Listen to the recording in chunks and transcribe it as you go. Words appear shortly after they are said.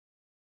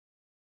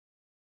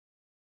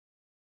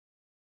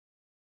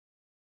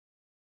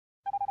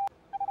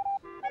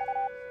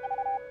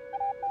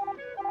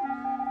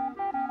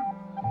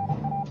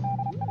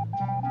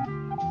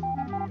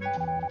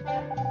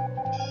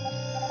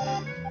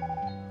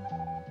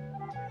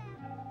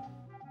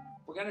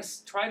We're going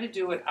to try to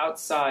do it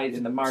outside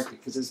in the market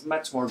because it's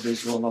much more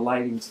visual and the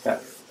lighting's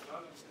better.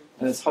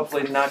 And it's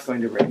hopefully not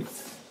going to rain.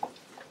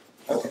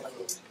 Okay.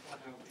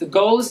 The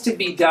goal is to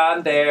be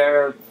done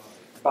there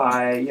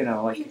by, you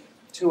know, like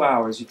 2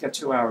 hours. You've got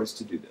 2 hours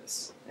to do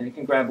this. And you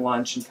can grab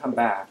lunch and come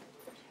back.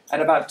 At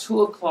about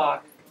 2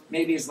 o'clock,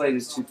 maybe as late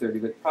as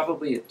 2:30, but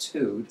probably at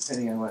 2,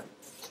 depending on what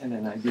Ken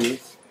and I do.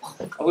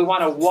 We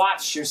want to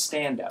watch your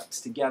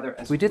stand-ups together.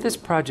 We did this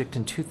project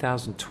in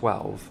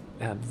 2012,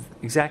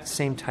 exact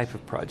same type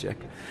of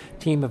project,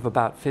 team of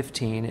about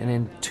 15, and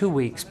in 2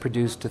 weeks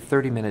produced a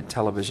 30-minute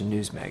television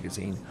news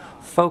magazine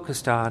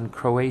focused on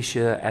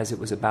Croatia as it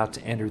was about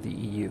to enter the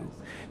EU.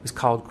 It was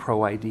called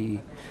CroID,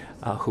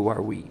 Who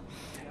Are We?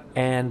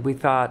 And we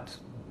thought,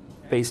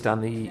 based on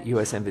the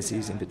U.S.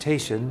 Embassy's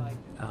invitation,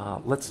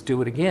 let's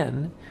do it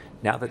again,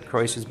 now that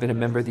Croatia's been a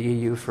member of the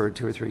EU for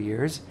 2 or 3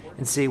 years,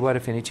 and see what,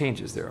 if any,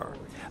 changes there are.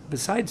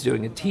 Besides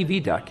doing a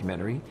TV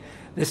documentary,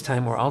 this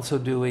time we're also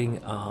doing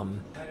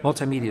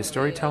multimedia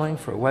storytelling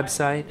for a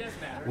website.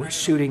 We're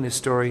shooting the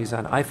stories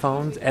on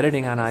iPhones,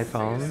 editing on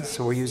iPhones,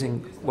 so we're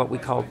using what we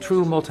call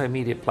true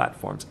multimedia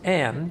platforms.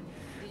 And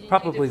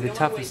probably the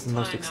toughest and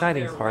most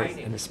exciting part,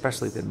 and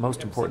especially the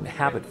most important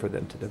habit for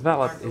them to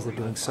develop, is they're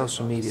doing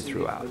social media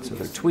throughout. So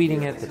they're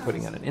tweeting it, they're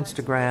putting it on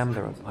Instagram,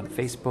 they're on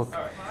Facebook.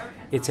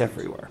 It's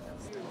everywhere.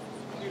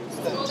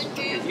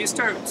 You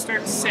start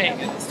saying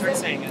it. Start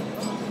saying it.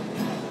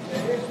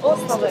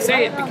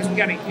 Say it because we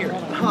got to hear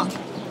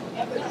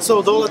it.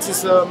 So Dolac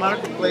is a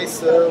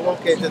marketplace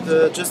located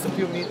just a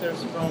few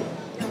meters from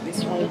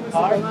this whole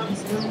park, Van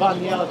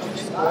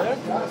Square.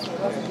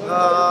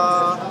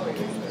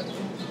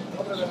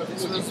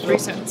 3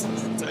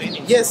 sentences.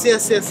 Yes,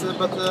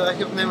 but I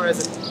have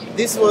memorized it.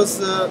 This was,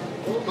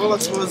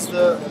 Dolac was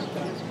the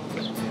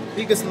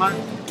biggest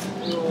market.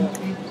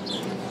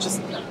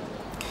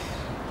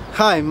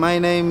 Hi, my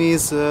name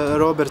is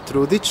Robert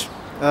Rudic.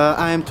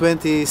 I am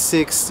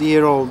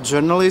 26-year-old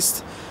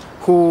journalist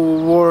who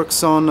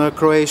works on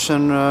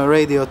Croatian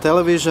radio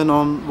television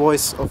on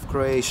Voice of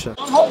Croatia.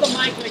 Don't hold the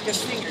mic like a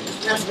singer.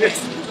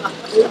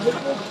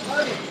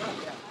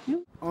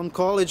 On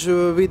college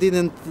we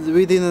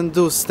didn't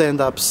do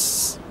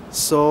stand-ups,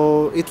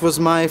 so it was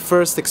my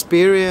first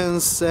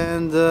experience,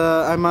 and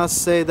I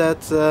must say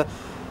that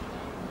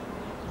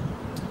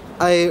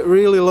I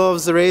really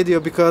love the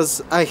radio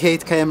because I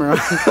hate camera.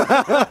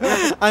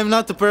 I'm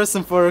not the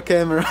person for a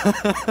camera.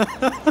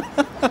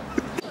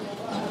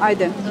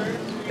 Ajde.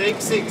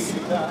 Take 6.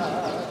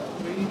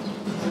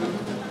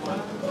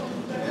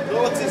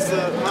 Dolac is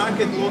a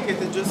market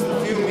located just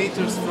a few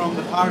meters from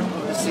the heart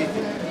of the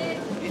city.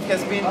 It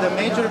has been the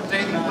major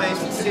trading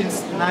place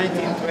since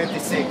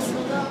 1926.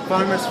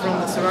 Farmers from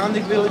the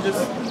surrounding villages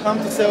come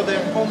to sell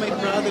their homemade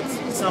products,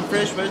 some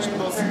fresh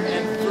vegetables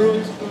and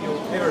fruit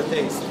you'll ever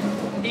taste.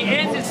 The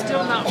end is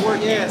still not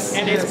working, yes,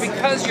 and it's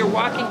because you're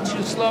walking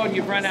too slow and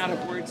you've run out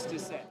of words to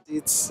say.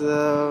 It's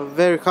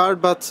very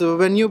hard, but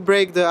when you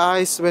break the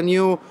ice, when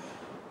you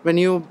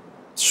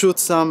shoot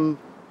some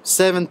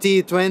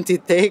 70, 20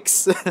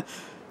 takes,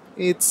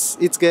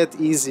 it's get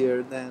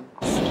easier then.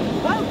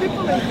 Well,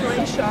 people in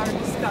Croatia are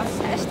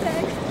disgusting.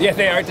 Hashtag. Yeah,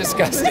 they are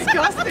disgusting.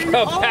 Disgusting.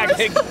 Go back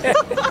again.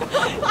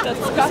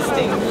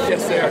 Disgusting.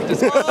 Yes, they are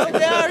disgusting. Oh,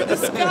 they are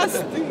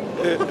disgusting.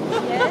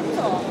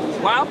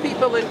 While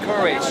people in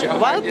Croatia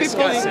are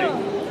discussing.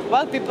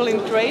 While people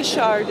in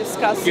Croatia are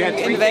discussing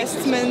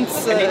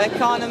investments,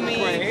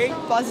 economy,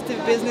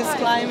 positive business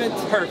climate.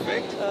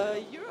 Perfect.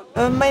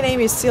 My name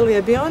is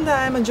Silvia Bionda.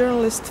 I'm a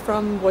journalist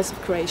from Voice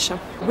of Croatia.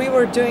 We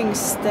were doing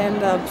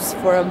stand-ups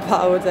for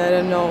about, I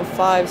don't know,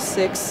 5,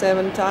 6,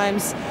 7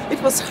 times.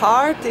 It was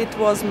hard. It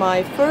was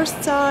my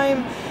first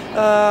time.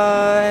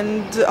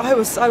 And I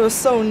was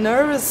so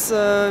nervous.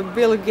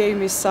 Bill gave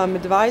me some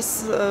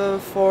advice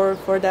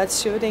for that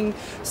shooting,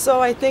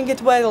 so I think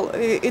it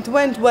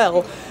went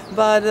well.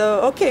 But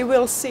okay,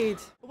 we'll see it.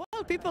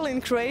 While people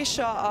in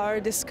Croatia are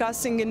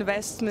discussing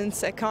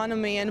investments,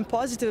 economy and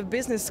positive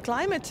business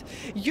climate,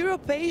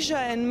 Europe, Asia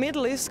and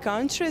Middle East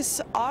countries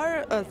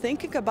are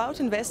thinking about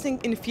investing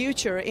in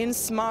future in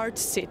smart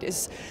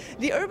cities.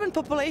 The urban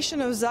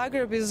population of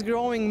Zagreb is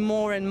growing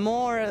more and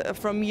more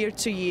from year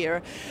to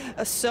year.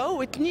 So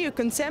with new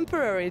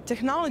contemporary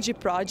technology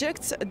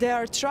projects, they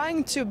are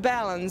trying to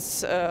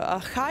balance a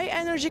high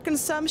energy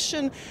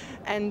consumption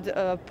and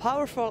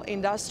powerful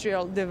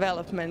industrial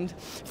development.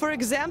 For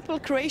example,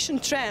 Croatian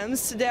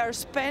trams, they are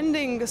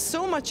spending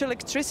so much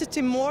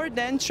electricity more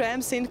than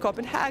trams in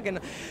Copenhagen.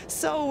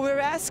 So we're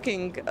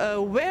asking,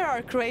 where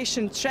are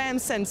Croatian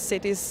trams and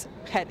cities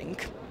heading?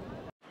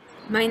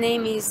 My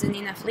name is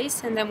Nina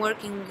Flis and I'm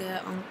working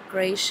on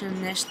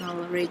Croatian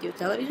National Radio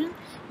Television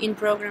in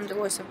program The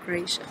Voice of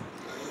Croatia.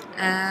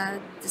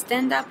 The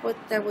stand-up what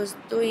I was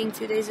doing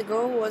 2 days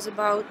ago was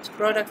about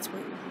products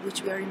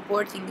which we are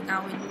importing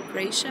now in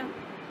Croatia,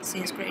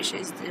 since Croatia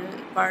is the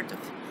part of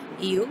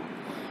EU,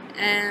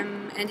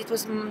 and it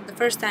was the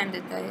first time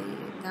that I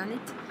done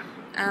it.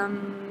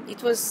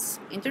 It was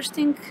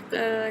interesting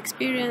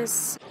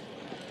experience.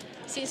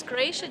 Since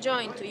Croatia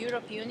joined the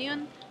European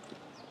Union,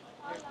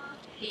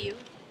 EU,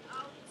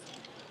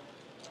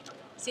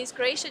 Since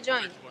Croatia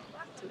joined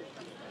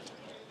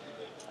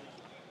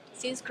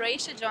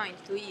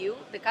to EU,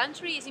 the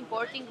country is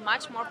importing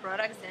much more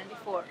products than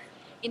before.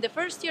 In the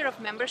first year of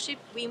membership,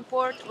 we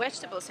import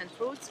vegetables and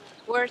fruits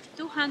worth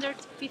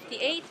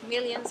 $258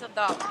 million.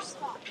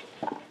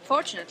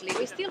 Fortunately,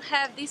 we still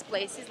have these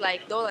places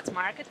like Dolac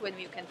Market when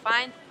you can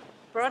find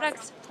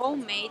products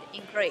homemade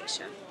in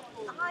Croatia.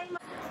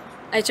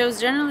 I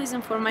chose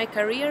journalism for my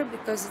career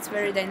because it's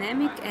very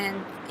dynamic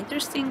and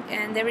interesting,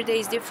 and every day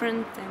is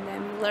different, and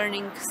I'm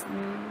learning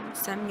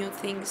some new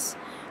things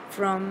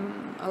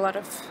from a lot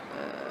of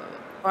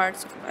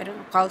parts of, I don't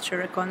know,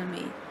 culture,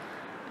 economy,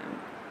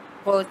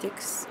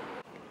 politics.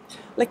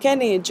 Like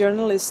any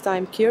journalist,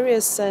 I'm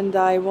curious and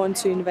I want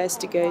to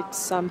investigate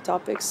some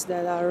topics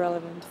that are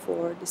relevant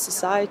for the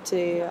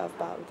society,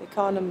 about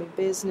economy,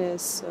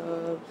 business,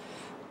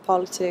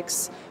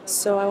 politics.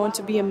 So I want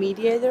to be a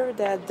mediator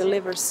that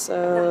delivers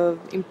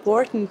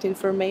important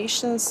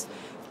informations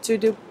to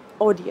the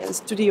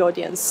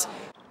audience.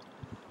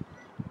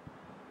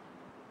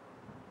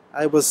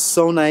 I was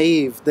so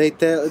naive.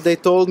 They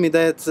told me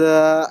that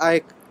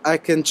I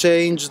can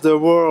change the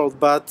world,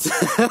 but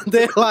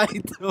they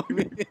lied to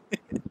me.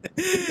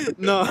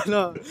 No,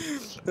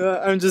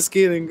 I'm just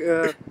kidding.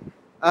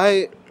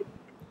 I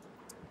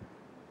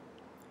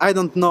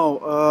don't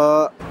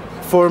know.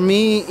 For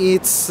me,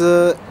 it's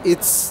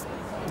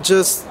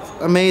just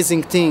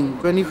amazing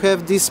thing when you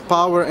have this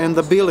power and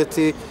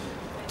ability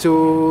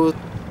to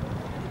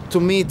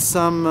meet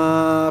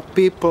some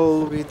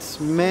people with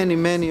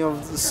many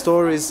of the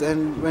stories,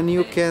 and when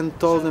you can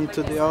tell them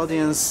to the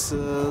audience.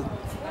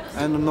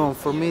 I don't know,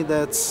 for me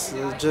that's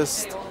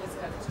just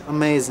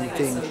amazing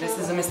thing. This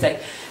is a mistake.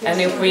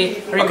 And if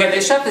we... Okay, they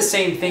shot the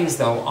same things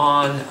though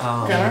on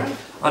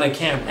a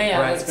camera,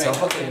 right? So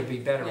hopefully it'll be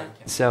better on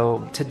camera.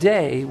 So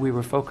today we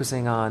were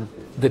focusing on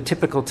the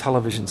typical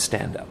television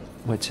stand-up,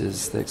 which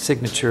is the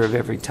signature of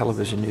every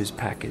television news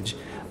package.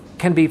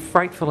 Can be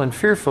frightful and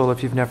fearful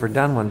if you've never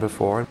done one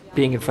before.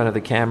 Being in front of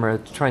the camera,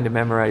 trying to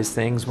memorize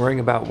things, worrying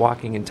about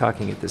walking and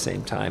talking at the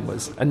same time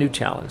was a new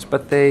challenge,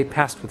 but they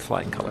passed with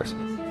flying colors.